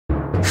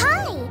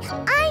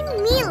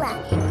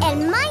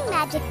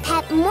magic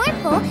pet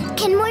Morphle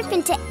can morph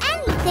into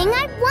anything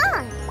I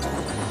want.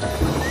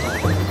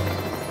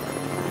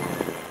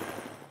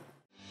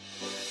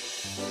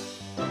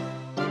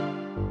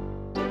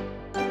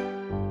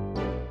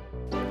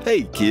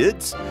 Hey,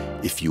 kids,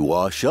 if you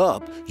wash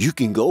up, you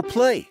can go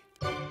play.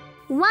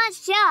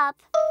 Wash up?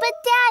 But,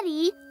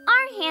 Daddy,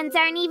 our hands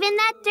aren't even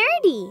that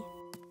dirty.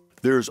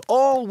 There's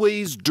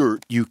always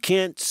dirt you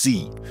can't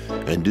see,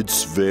 and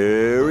it's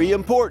very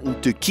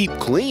important to keep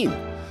clean.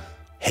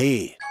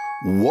 Hey,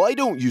 why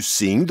don't you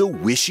sing the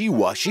Wishy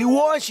Washy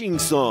Washing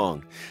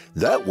Song?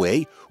 That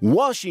way,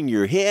 washing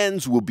your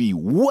hands will be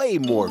way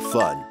more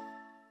fun.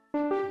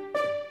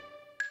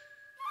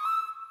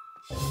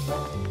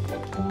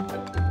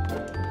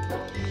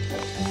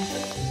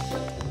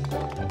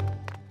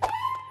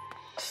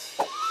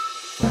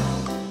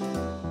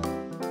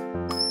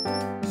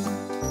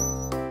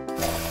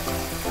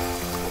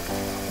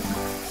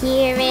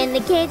 Here in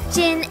the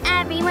kitchen,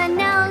 everyone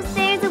knows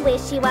there's a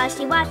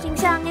wishy-washy washing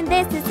song, and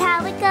this is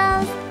how it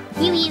goes.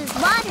 You use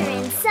water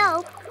and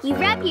soap, you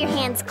rub your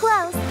hands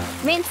close,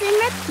 rinse and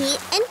repeat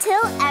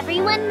until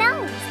everyone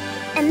knows.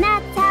 And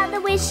that's how the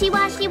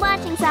wishy-washy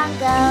washing song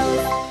goes.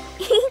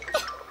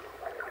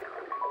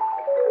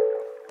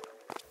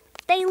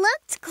 They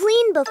looked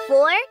clean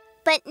before,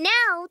 but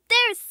now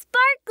they're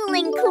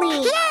sparkling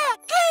clean. Yeah,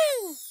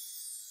 clean!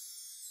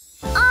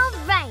 All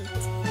right.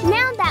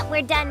 Now that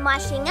we're done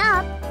washing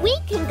up, we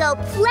can go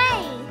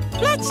play.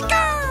 Let's go!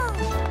 Yeah.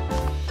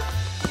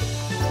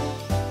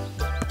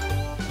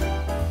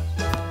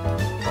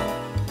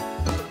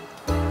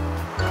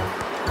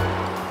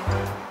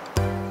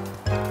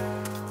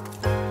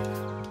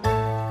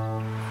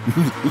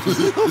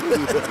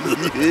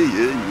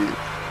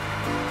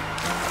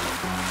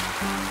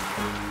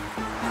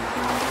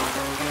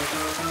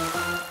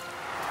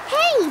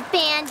 Hey,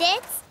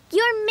 bandits!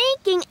 You're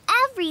making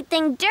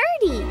everything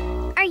dirty.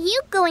 Are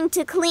you going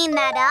to clean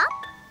that up?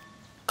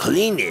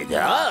 Clean it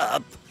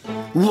up?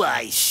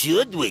 Why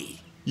should we?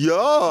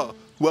 Yeah,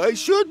 why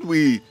should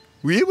we?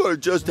 We were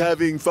just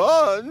having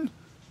fun.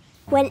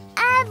 When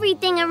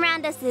everything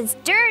around us is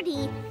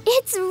dirty,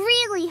 it's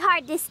really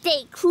hard to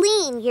stay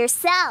clean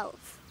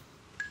yourself.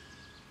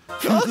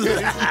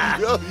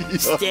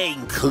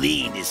 Staying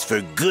clean is for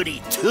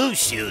goody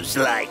two-shoes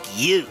like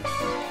you.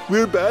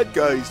 We're bad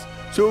guys,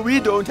 so we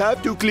don't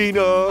have to clean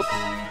up.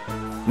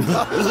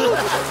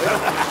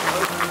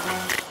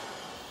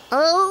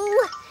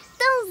 Oh,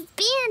 those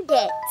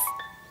bandits!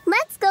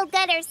 Let's go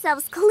get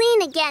ourselves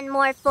clean again,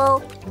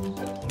 Morphle.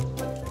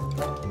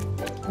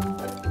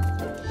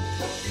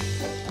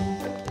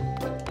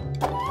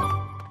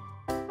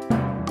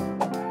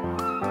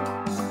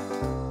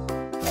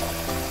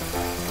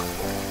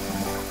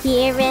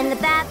 Here in the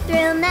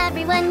bathroom,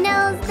 everyone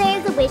knows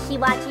there's a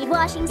wishy-washy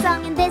washing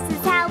song, and this is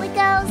how it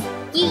goes.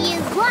 You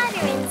use water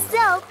and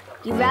soap,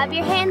 you rub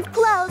your hands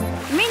close,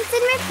 rinse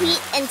and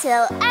repeat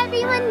until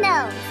everyone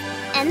knows.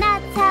 And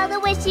that's how the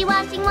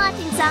wishy-washy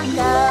washing song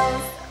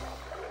goes.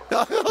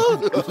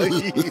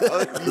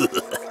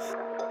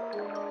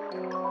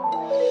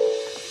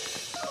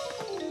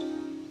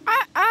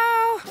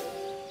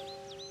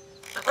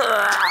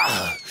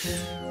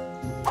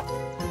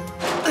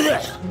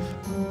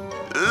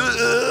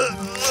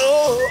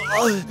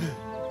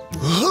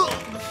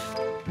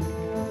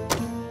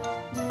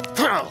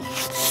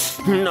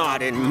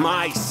 Not in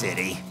my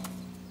city.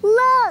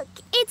 Look,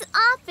 it's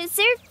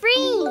Officer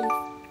Freeze.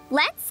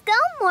 Let's go,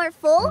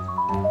 Morphle.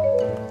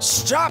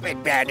 Stop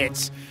it,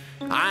 bandits.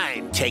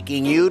 I'm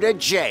taking you to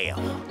jail.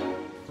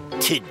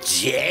 To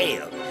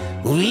jail?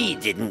 We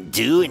didn't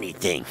do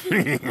anything.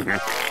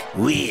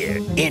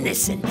 We're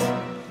innocent.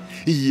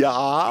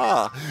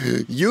 Yeah,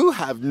 you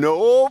have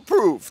no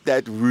proof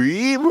that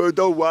we were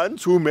the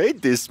ones who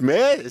made this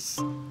mess.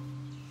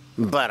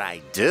 But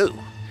I do.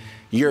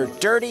 Your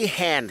dirty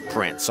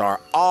handprints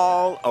are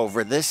all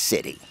over the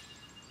city.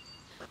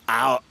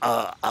 Our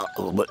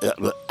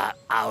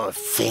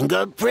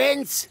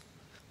fingerprints?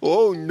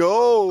 Oh,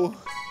 no.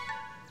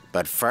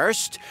 But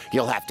first,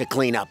 you'll have to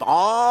clean up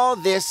all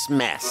this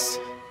mess.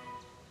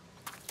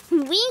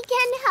 We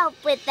can help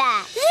with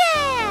that.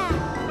 Yeah!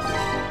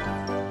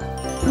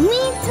 We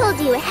told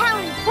you how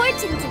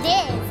important it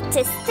is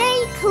to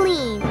stay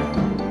clean.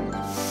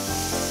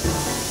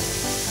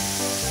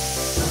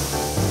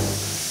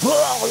 No,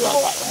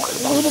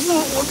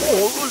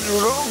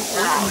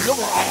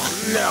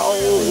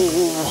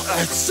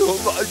 that's so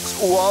much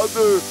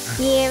water.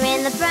 Here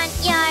in the front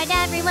yard,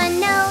 everyone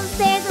knows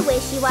there's a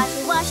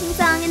wishy-washy washing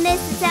song, and this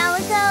is how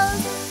it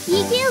goes.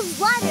 You use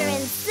water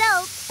and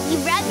soap, you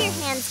rub your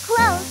hands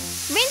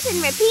close, rinse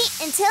and repeat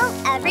until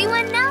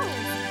everyone knows.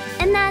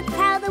 And that's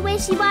how the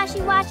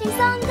wishy-washy washing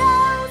song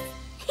goes.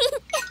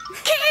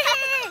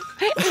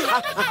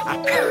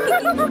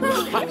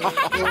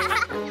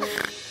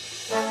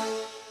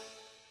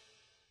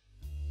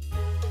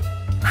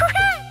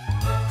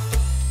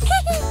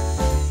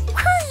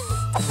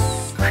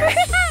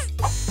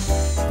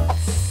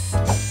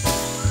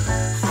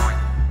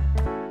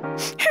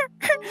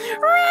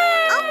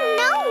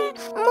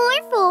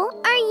 Morphle,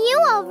 are you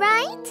all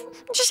right?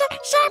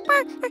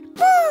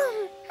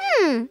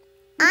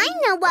 I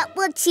know what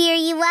will cheer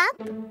you up.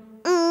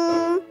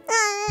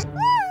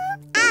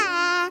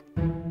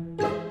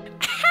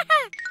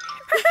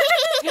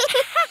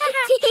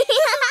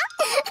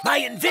 My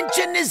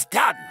invention is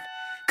done.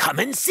 Come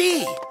and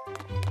see.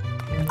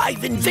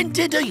 I've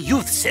invented a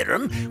youth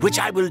serum, which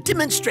I will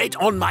demonstrate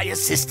on my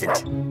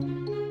assistant.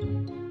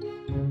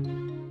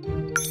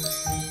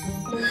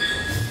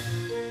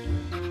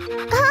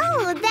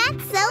 Oh,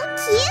 that's so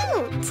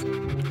cute.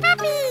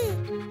 Puppy.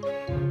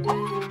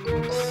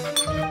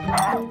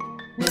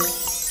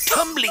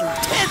 Tumbling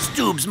test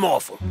tubes,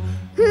 Morphle.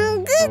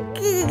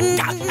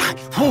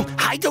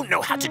 I don't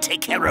know how to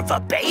take care of a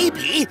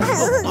baby.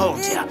 Oh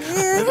dear.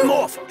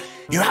 Morphle,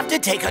 you have to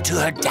take her to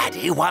her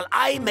daddy while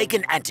I make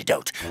an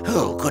antidote.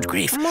 Oh, good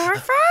grief.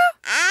 Morphle?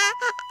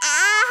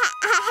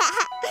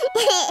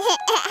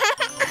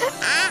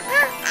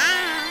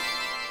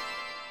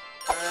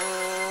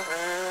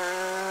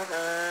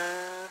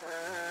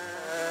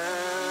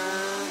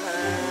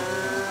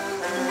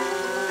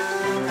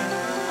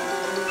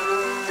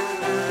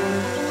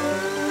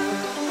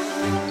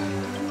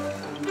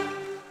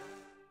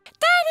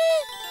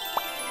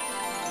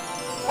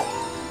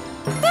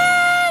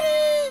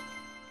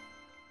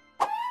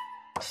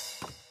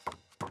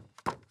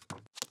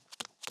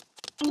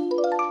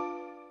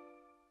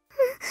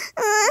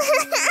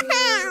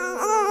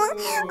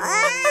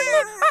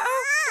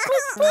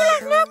 Mila,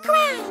 no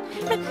cry.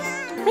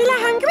 Mila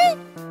hungry?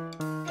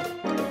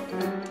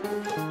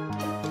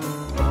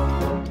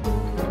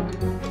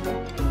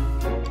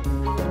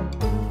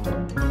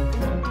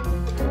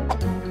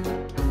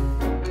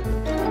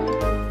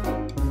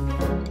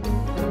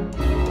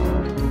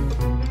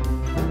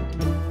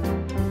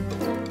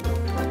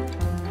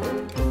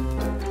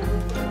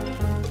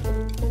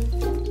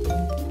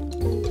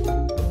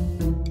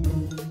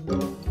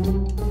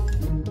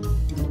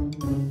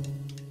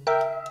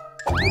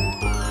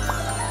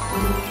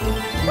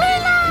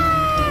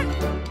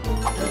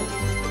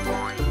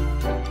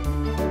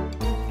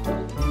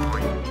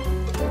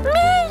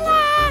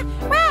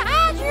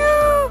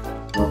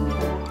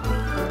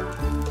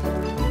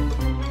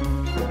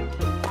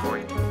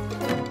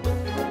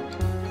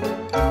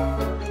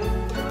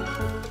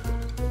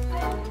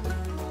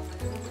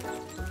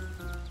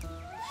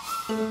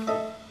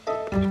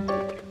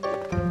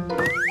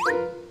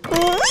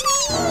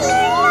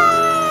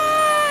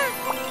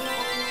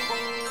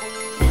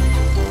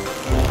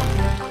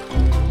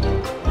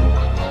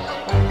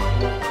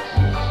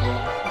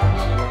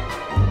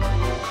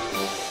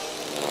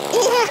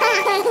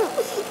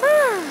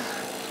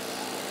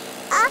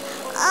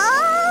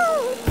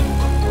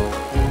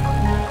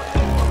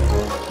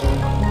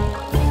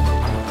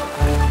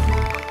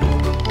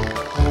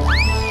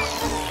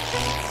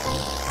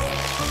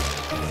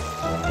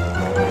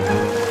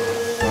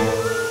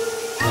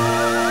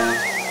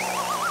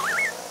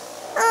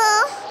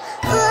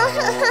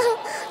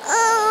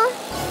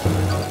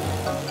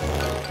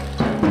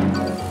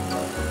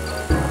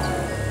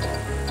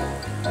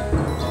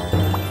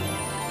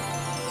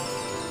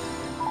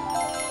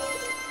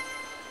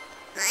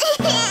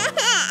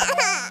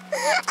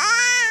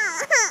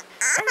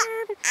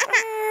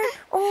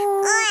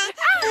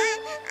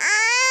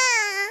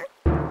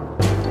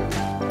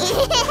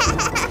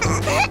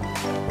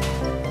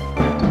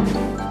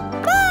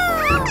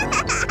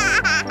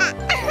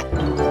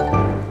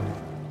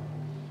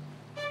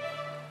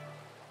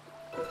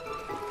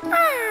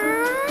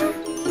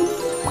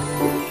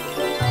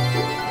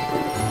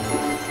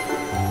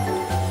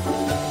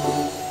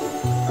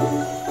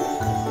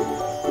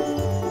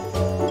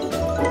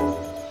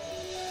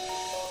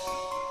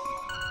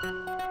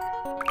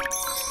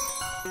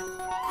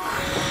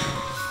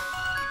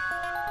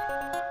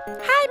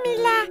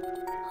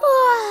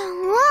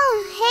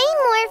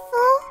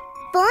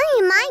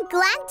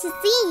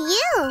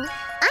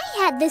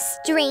 The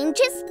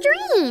strangest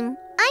dream.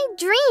 I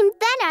dreamed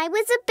that I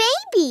was a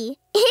baby.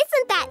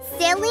 Isn't that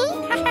silly?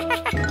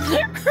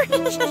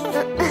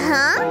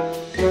 Huh?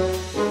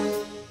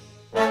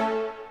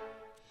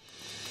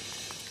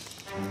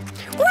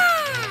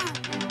 Wow!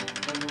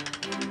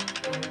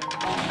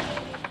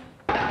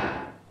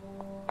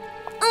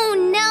 Oh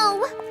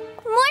no!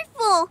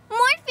 Morphle!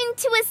 Morph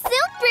into a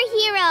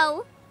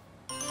superhero!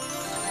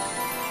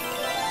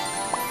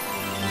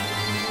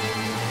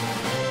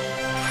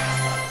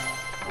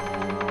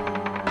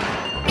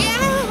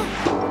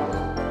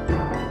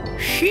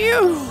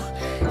 Phew!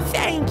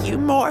 Thank you,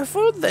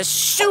 Morphle, the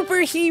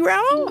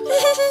superhero.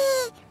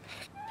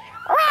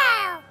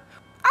 Wow!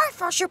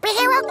 Orphle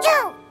superhero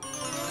too!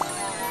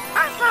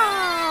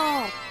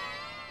 Orphle!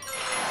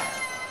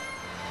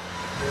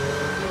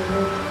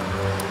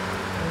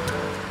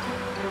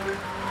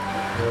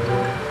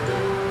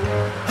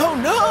 Oh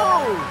no!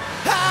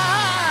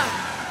 Ah!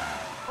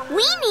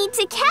 We need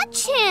to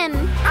catch him!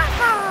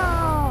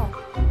 Orphle!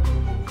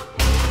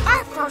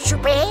 Orphle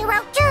superhero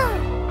too!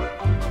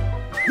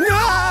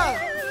 No!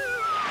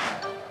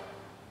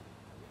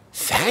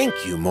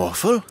 Thank you,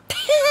 Morphle.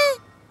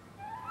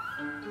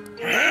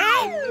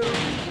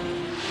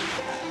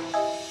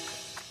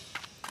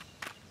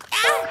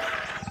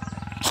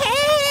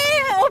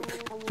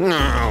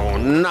 No,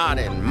 not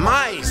in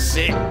my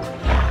city.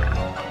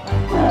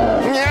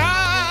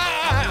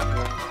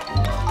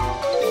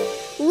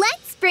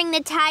 Let's bring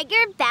the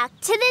tiger back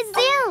to the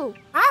zoo.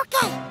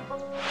 Okay.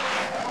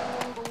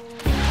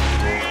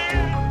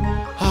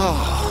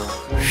 Oh,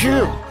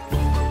 phew.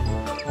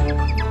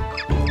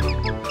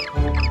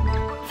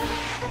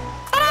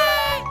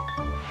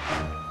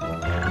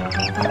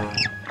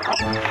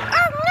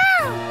 Oh, no!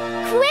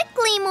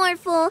 Quickly,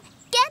 Morphle,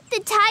 get the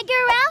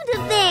tiger out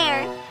of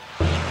there.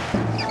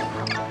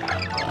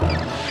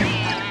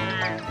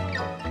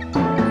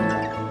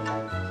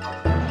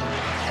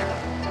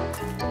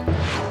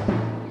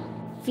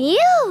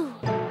 Phew!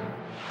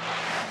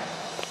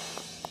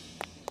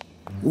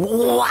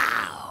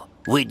 Wow!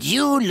 Would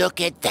you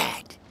look at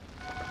that?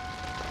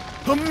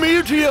 A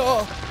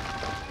meteor!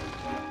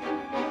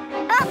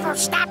 Orphle,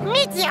 stop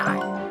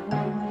meteor!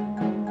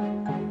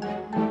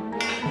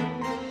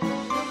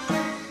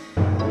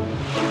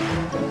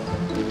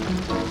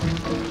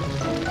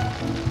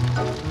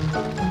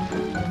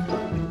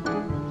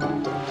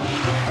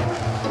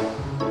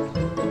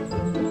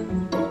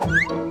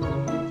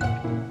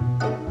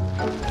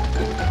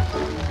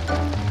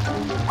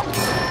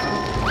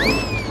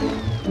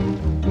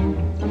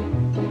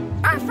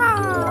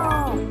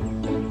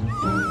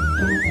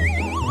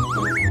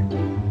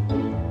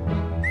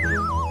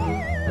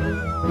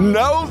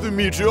 Now the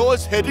meteor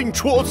is heading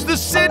towards the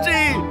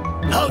city!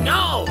 Oh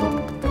no!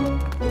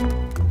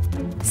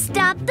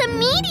 Stop the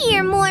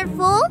meteor,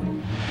 Morphle!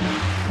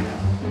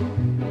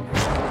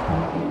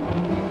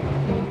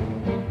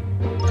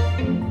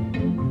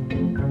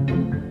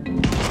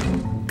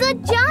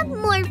 Good job,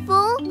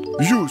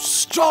 Morphle! You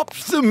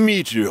stopped the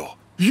meteor!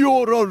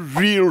 You're a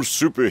real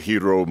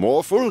superhero,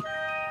 Morphle.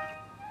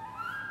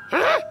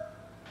 Let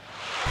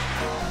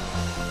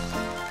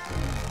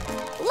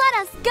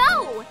us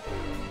go!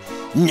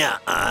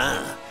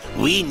 Nuh-uh.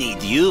 We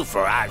need you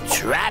for our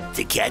trap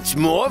to catch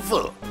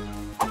Morphle.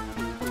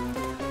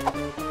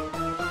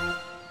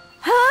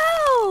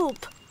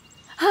 Help!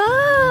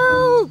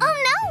 Help! Oh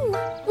no!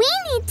 We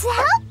need to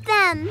help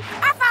them!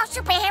 Orphle,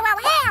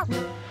 superhero, help!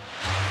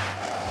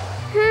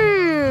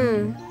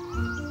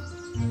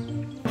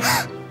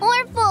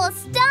 Orphle,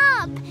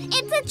 stop!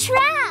 It's a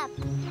trap!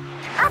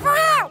 Orphle,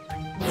 help!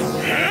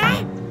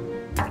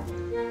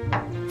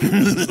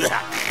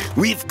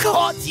 We've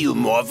caught you,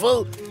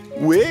 Morphle.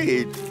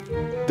 Wait,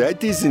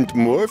 that isn't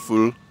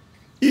Morphle.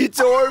 It's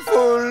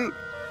Orphle!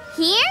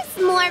 Here's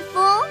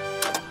Morphle.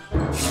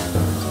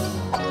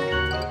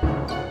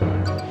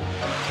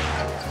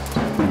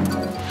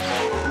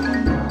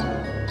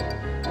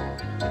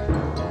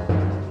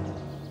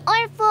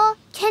 Orphle,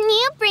 can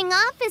you bring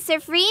Officer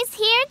Freeze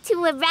here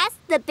to arrest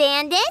the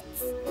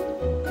bandits?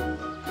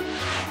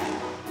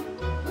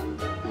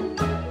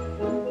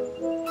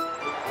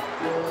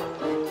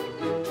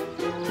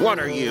 What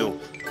are you?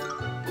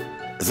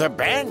 The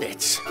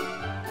bandits?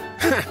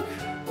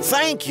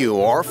 Thank you,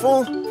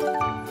 Orphle.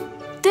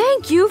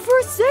 Thank you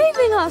for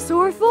saving us,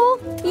 Orphle.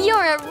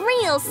 You're a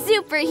real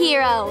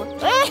superhero.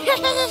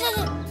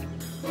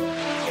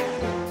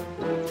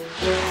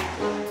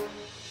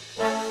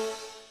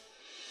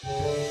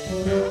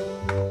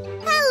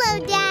 Hello,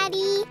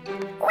 Daddy.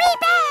 We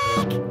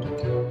back!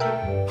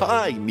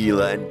 Hi,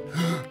 Mila.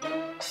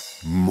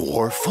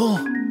 Morphle?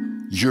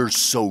 You're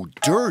so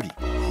dirty.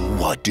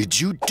 What did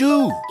you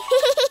do?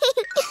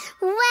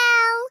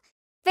 Well,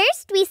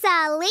 first we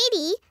saw a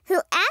lady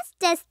who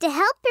asked us to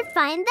help her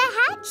find the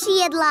hat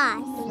she had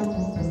lost.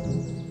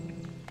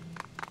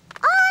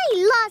 I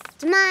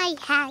lost my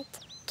hat.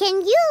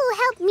 Can you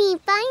help me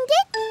find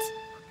it?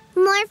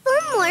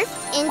 Morphle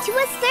morphed into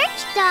a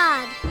search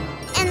dog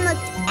and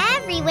looked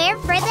everywhere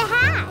for the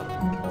hat.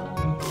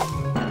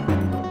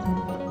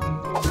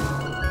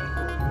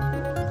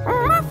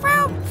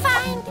 Morphle,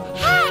 find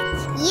hat!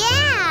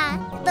 Yeah,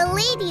 the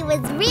lady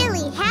was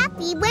really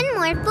happy when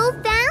Morphle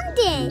found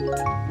it.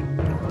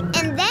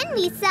 And then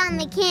we saw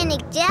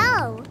Mechanic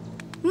Joe.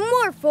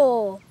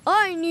 Morphle,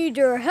 I need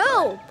your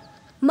help.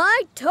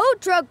 My tow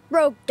truck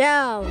broke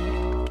down.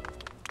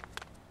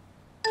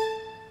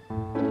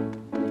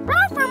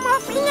 Morphle,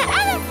 Morphle, the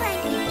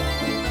elephant!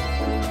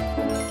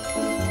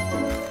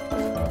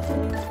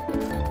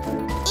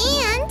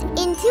 And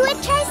into a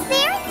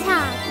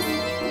triceratops.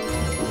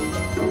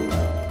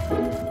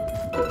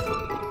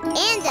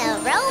 And a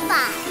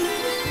robot.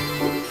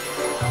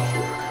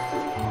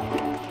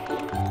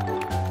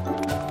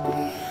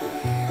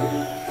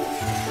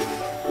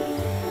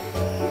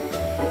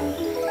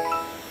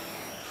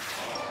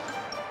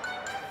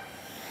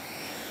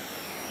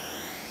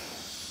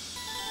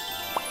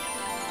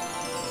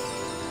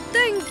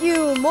 Thank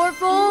you,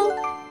 Morphle.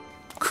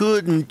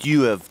 Couldn't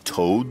you have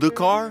towed the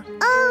car?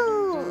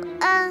 Oh,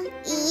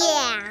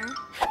 yeah.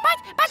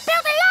 But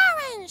Builder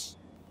Lawrence!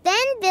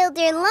 Then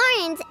Builder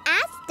Lawrence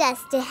asked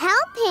us to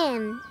help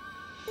him.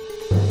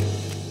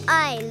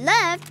 I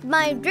left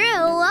my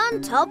drill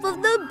on top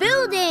of the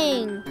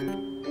building.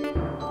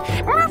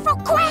 Morphle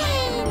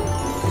Queen!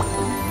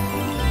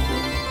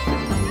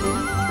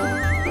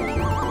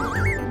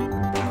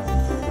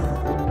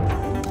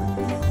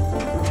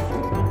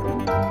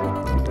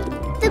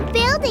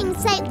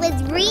 campsite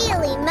was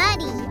really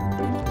muddy.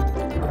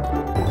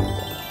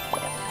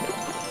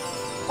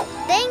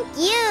 Thank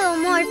you,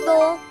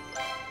 Morphle.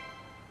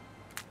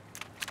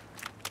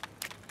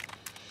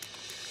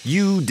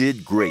 You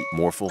did great,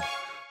 Morphle.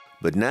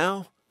 But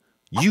now,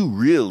 you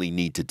really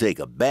need to take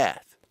a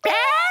bath. Bath?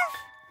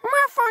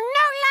 Morphle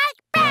no like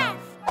bath.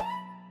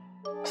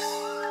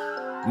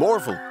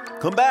 Morphle,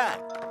 come back.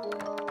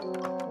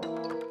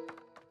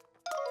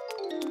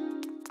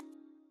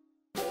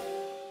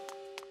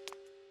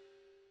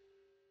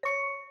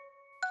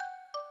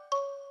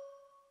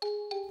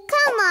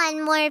 Come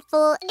on,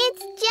 Morphle.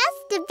 It's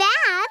just a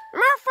bath.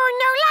 Morphle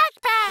no like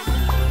bath.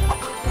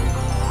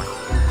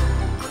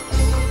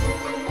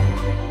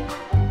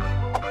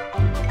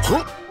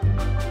 Huh?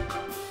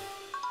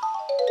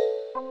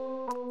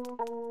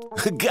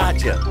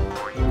 Gotcha.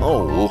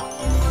 Oh.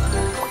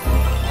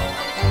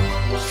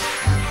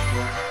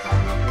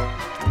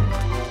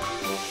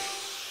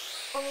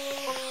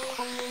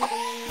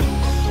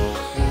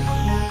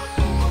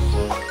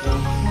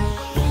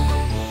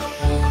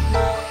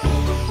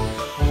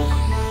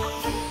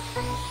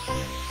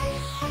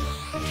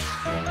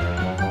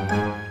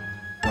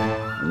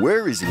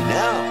 Where is he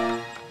now?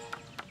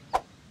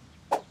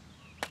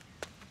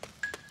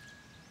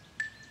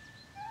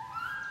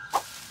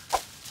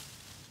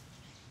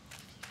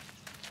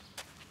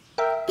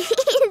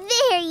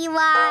 There you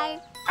are.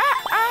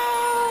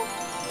 Uh-oh.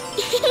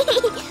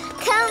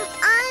 Come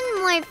on,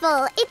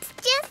 Morphle. It's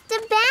just a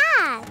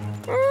bath.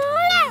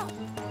 No.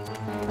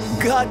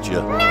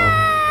 Gotcha. No.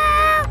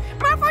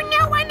 Morphle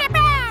no want a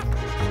bath.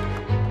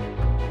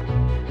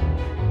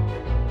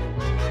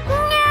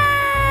 No.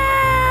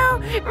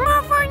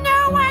 Morphle no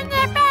want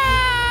a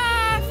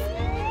bath.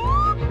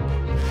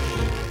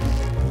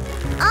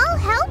 I'll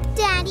help,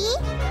 Daddy.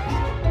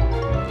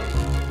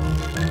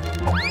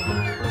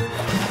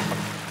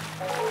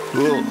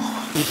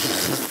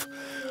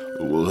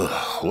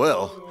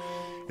 Well,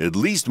 at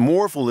least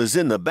Morphle is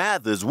in the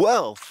bath as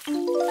well.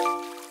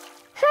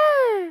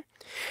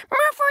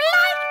 Morphle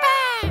like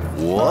bath.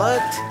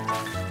 What?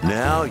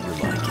 Now you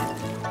like it.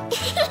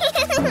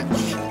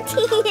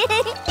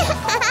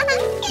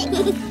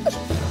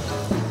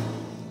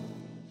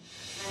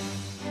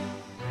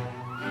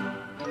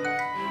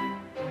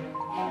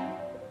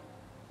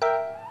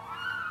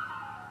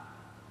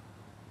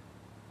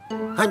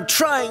 I'm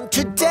trying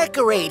to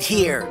decorate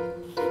here.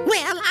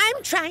 Well,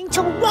 I'm trying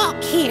to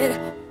walk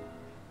here.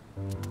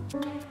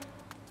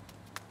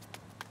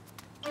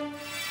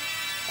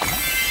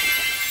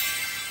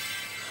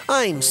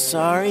 I'm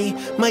sorry.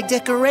 My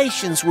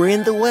decorations were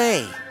in the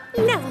way.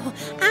 No,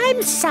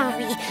 I'm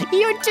sorry.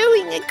 You're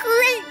doing a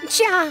great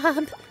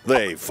job.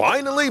 They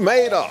finally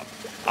made up.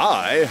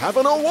 I have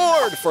an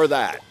award for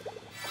that.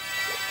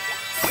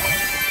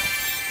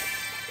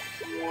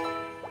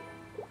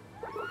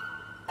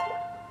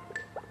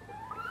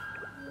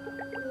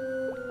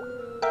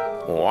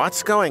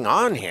 What's going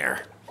on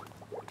here?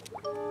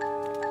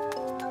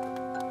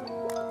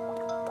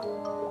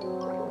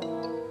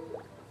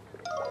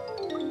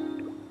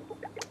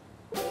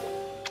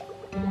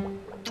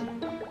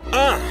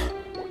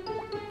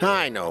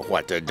 I know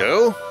what to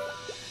do.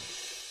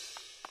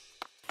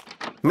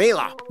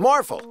 Mila,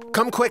 Morphle,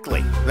 come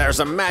quickly. There's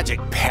a magic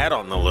pet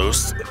on the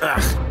loose.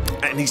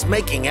 And he's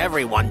making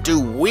everyone do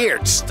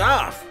weird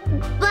stuff.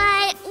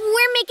 But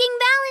we're making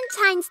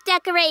Valentine's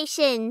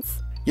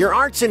decorations. Your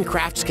arts and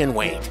crafts can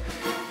wait.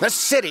 The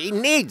city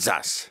needs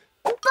us.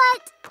 But...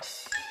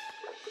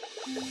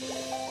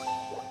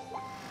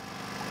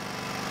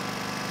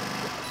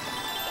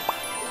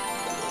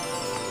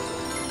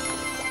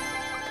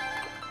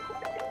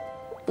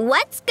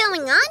 what's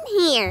going on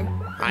here?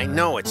 I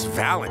know it's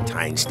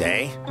Valentine's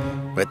Day,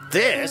 but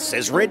this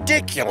is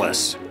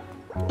ridiculous.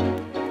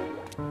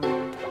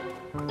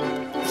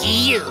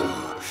 You!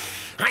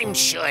 I'm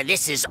sure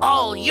this is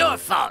all your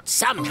fault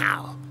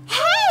somehow.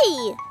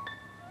 Hey!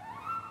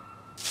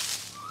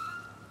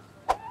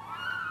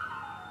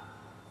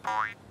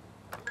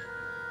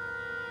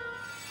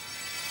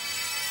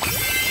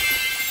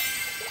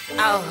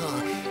 Oh,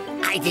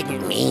 I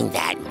didn't mean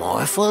that,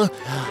 Morphle.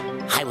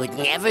 I would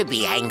never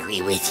be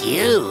angry with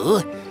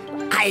you.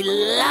 I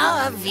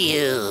love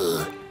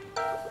you.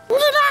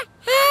 Need I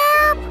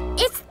help?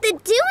 It's the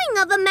doing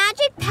of a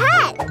magic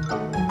pet.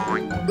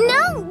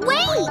 No,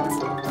 wait!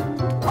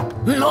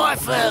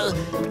 Morphle,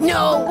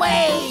 no,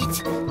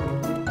 wait!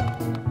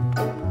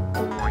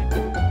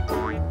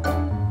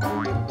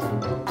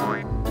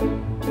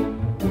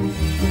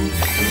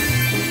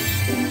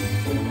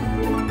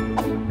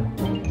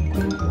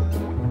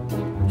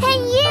 Hey,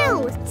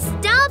 you!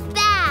 Stop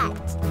that!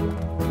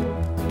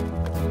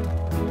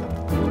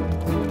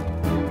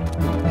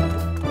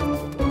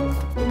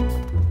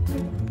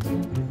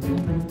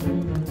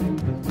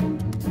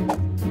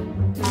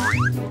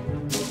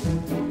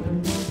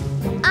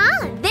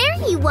 Ah, there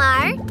you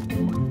are!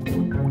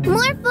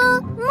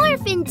 Morphle,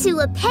 morph into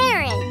a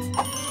parrot.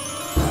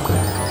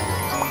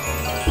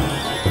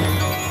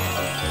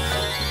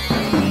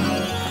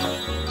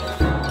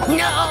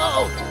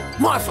 No!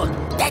 Morphle,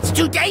 that's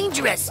too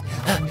dangerous.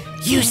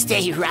 You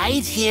stay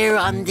right here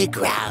on the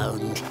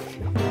ground.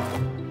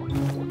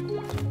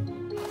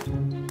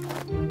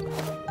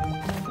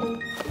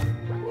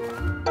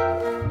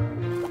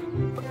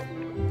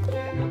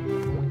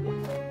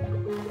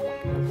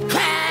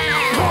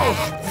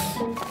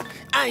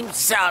 I'm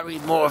sorry,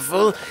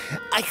 Morphle.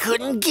 I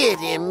couldn't get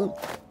him.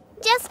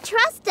 Just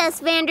trust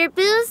us,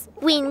 Vanderboos.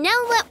 We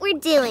know what we're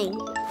doing.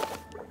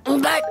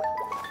 But...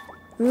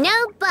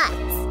 No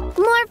buts.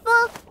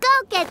 Morphle,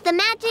 go get the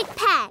magic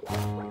pet.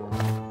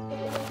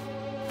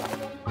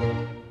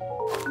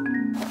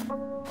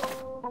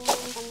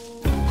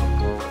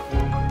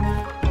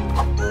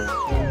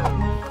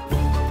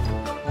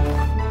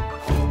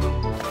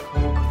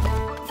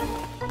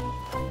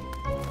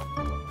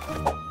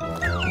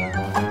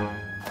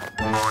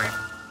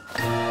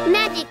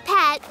 Magic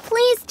Pet,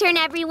 please turn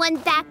everyone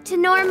back to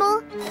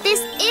normal. This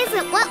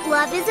isn't what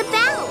love is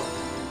about.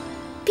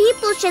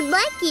 People should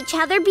like each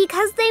other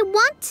because they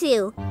want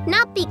to,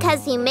 not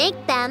because you make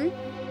them.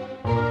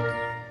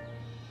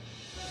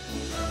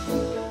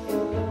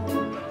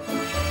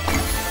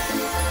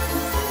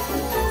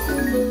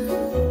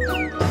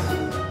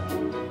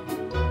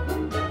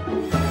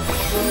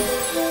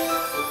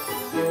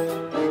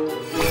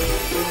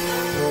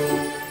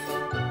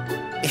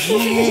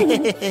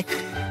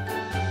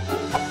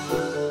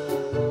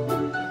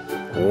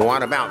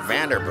 What about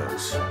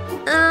Vanderboos?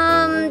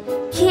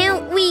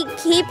 Can't we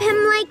keep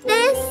him like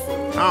this?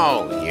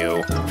 Oh,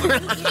 you.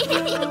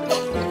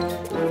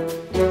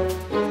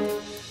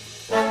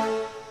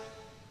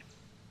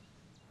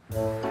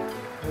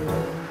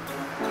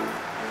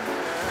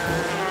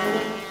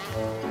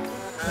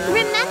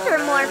 Remember,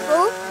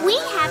 Morphle, we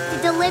have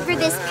to deliver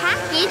this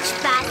package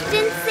fast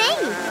and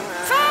safe.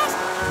 Fast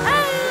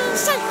and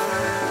safe.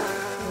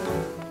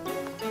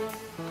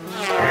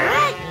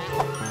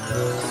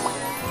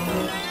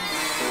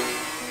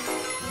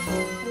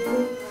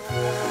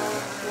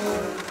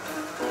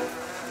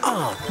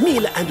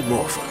 Mila and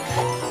Morphle.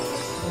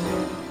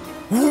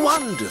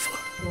 Wonderful.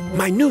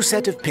 My new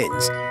set of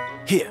pins.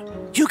 Here,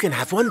 you can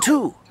have one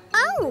too.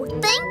 Oh,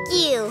 thank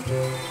you.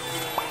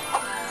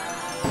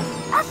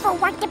 Orphle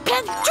want the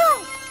pin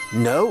too.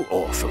 No,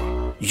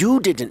 Orphle. You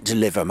didn't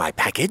deliver my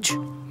package.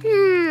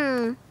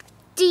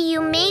 Do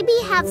you maybe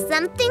have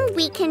something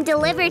we can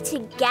deliver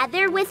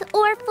together with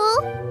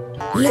Orphle?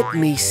 Let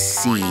me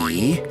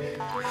see.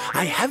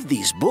 I have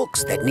these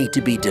books that need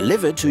to be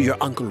delivered to your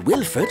Uncle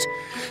Wilford,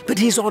 but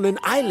he's on an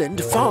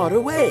island far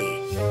away.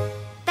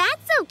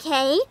 That's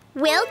okay.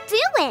 We'll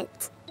do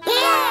it.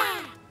 Yeah.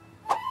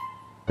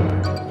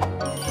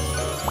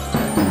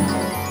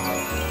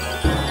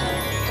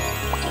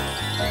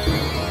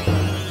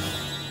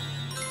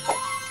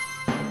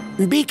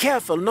 Be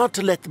careful not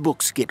to let the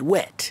books get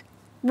wet.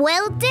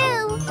 Will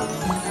do.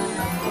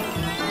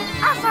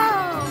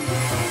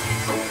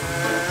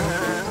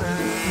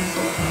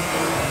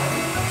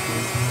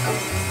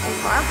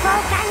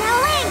 Orphle gonna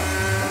win.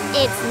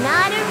 It's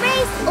not a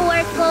race,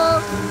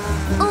 Orphle.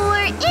 Or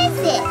is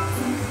it?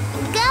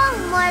 Go,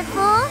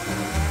 Morphle.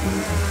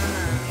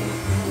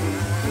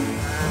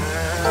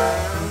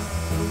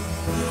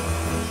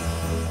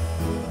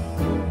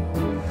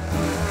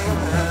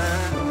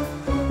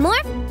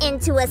 Morph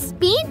into a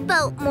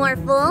speedboat,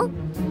 Morphle.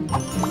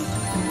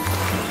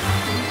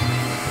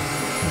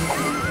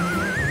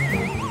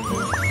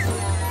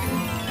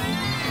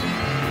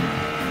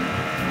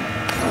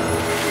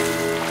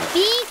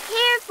 Be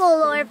careful,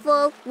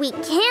 Orphle. We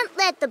can't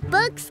let the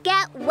books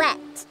get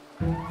wet.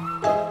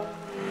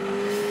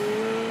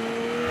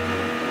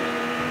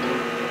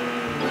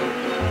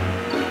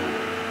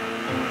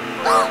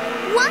 Oh,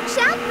 watch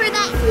out for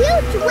that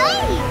huge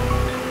wave!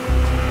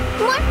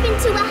 Morph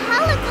into a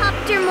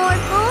helicopter,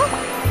 Morphle.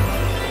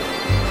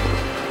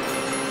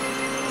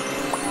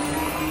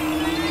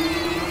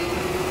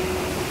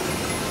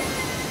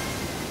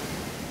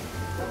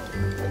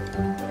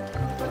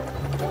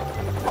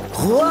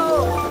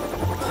 Whoa!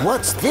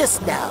 What's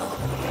this now?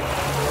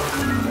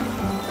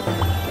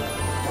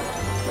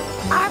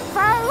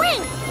 Orphle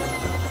win.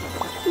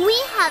 We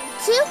have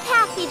 2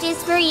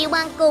 packages for you,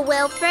 Uncle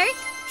Wilford.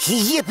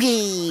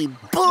 Yippee!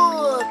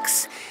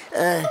 Books!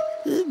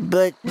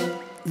 But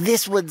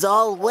this one's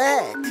all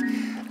wet.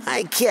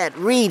 I can't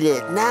read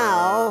it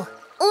now.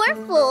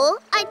 Orphle,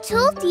 I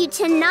told you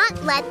to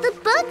not let the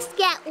books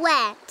get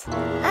wet.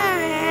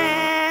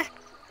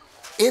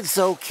 It's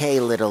okay,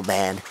 little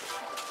man.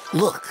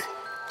 Look,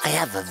 I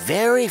have a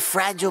very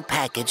fragile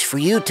package for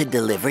you to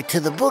deliver to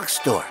the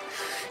bookstore.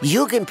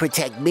 You can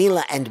protect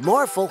Mila and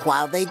Morphle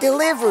while they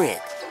deliver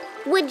it.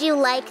 Would you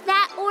like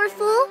that,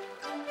 Orphle?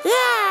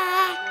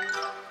 Yeah.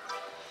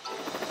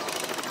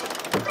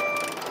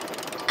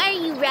 Are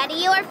you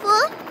ready,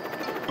 Orphle?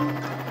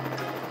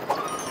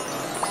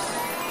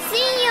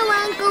 See you,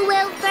 Uncle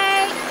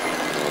Wilford.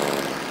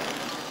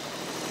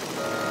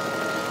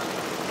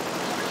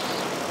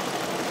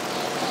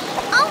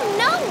 Oh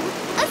no!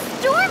 A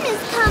storm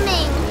is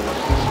coming!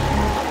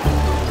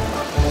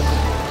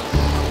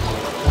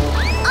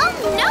 Oh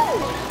no!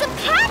 The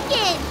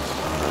package!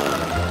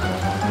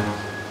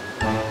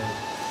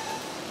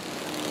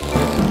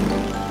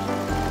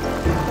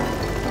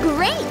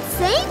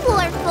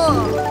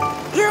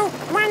 Morphle! You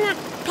want a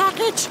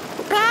package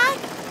back?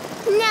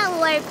 No,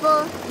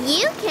 Orphle.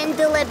 You can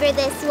deliver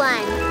this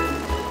one.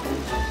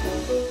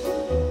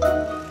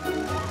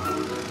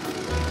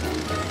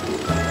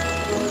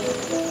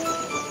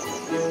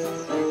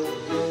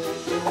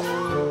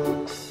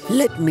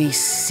 Let me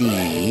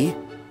see.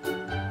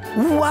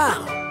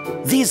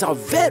 Wow, these are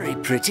very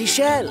pretty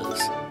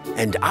shells.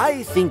 And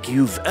I think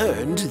you've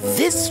earned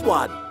this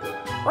one.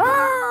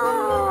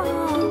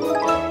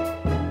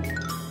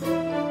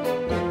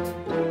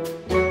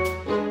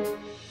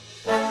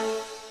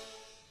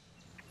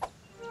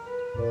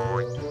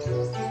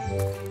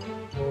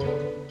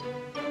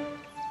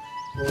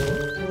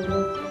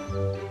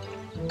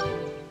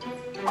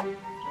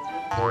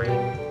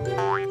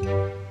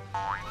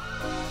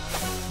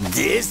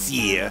 This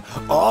year,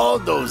 all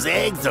those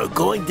eggs are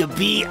going to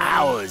be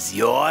ours,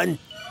 Yawn.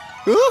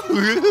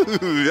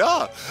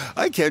 Yeah,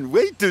 I can't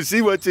wait to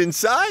see what's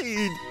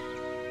inside.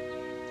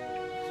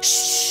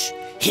 Shh!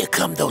 Here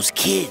come those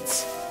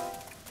kids.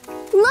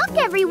 Look,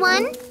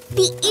 everyone!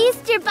 The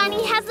Easter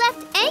Bunny has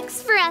left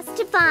eggs for us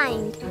to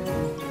find.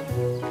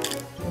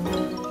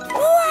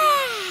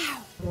 Wow!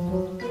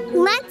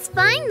 Let's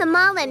find them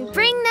all and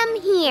bring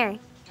them here.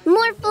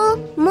 Morphle,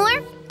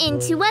 morph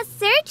into a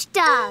search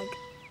dog.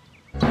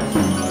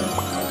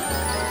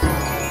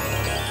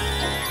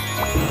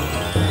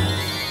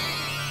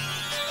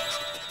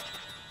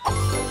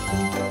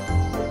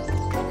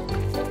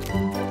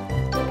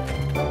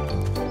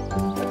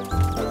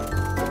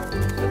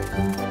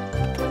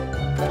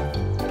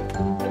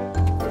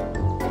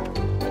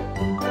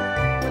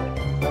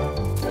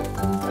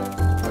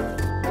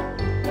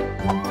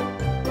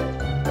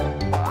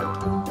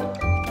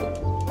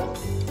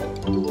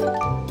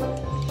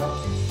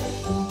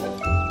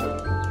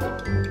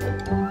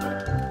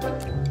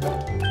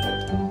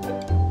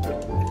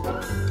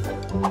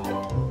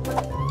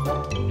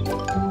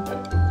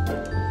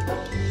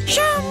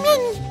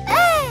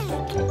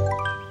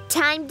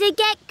 Time to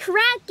get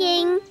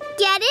cracking.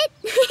 Get it?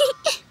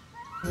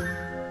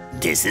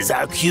 This is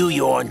our cue,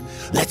 Yawn.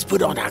 Let's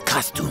put on our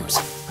costumes.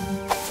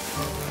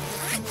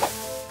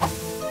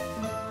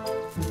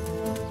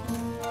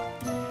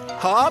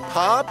 Hop,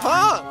 hop,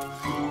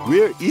 hop.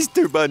 We're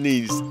Easter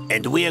bunnies.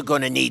 And we're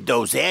gonna need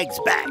those eggs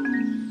back.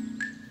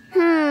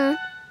 Aren't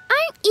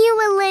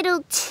you a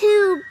little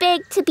too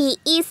big to be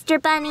Easter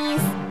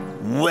bunnies?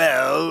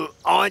 Well,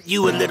 aren't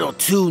you a little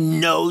too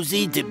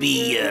nosy to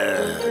be,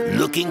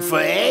 looking for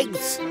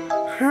eggs?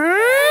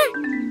 Huh?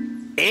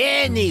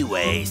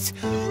 Anyways,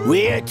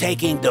 we're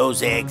taking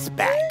those eggs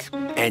back.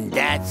 And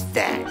that's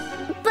that.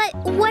 But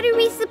what are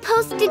we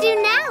supposed to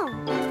do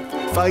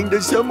now? Find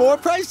us some more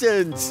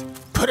presents.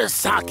 Put a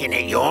sock in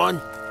it, Yawn.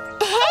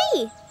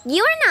 Hey,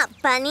 you're not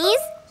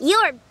bunnies.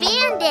 You're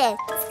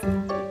bandits.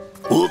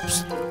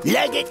 Oops.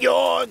 Leg it,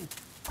 Yawn.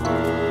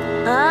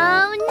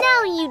 Oh,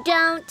 no, you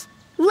don't.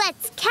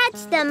 Let's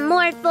catch them,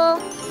 Morphle.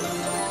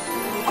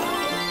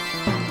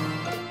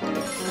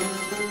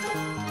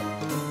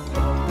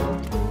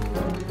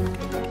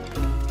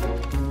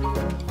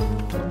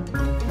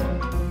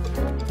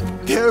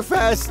 They're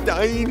fast,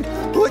 Stein.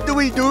 What do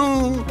we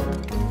do?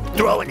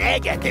 Throw an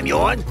egg at them,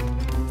 Yawn.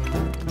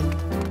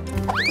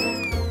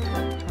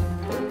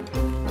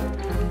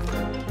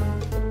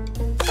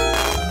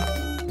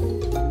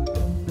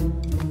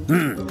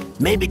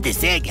 Maybe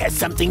this egg has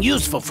something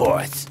useful for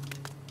us.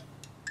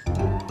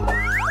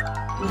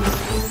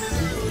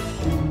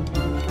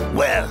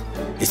 Well,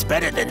 it's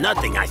better than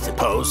nothing, I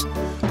suppose.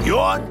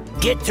 Yawn,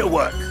 get to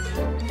work.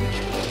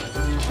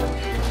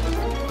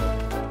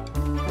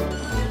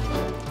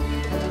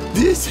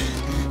 This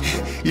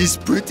is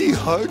pretty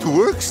hard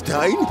work,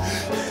 Stein.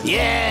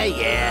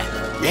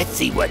 Yeah. Let's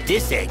see what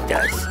this egg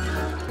does.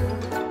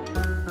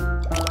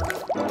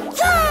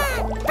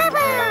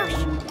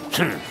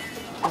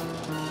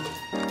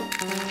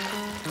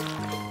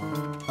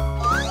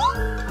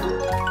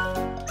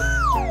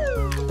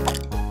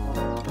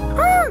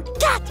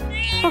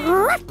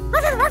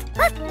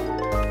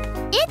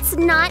 It's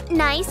not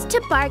nice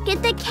to bark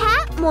at the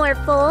cat,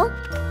 Morphle.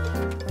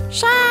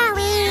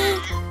 Sorry.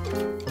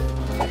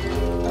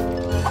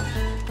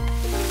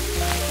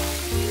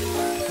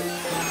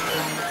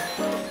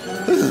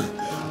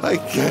 I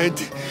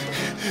can't.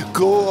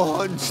 Go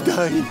on,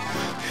 Stein.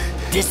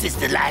 This is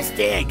the last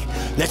egg.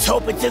 Let's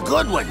hope it's a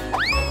good one.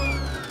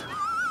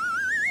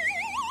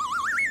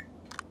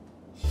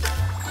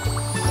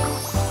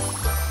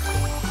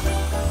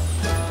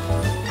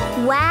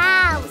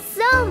 Wow,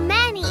 so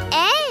many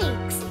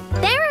eggs!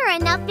 There are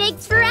enough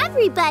eggs for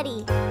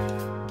everybody.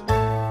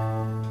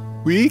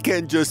 We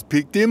can just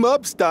pick them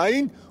up,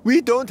 Stein.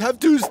 We don't have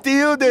to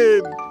steal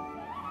them.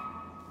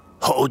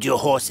 Hold your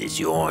horses,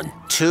 Yawn.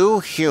 2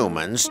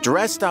 humans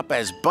dressed up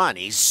as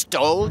bunnies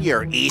stole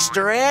your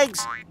Easter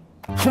eggs?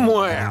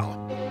 Well,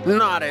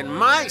 not in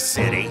my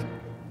city.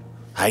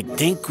 I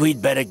think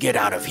we'd better get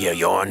out of here,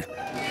 Yawn.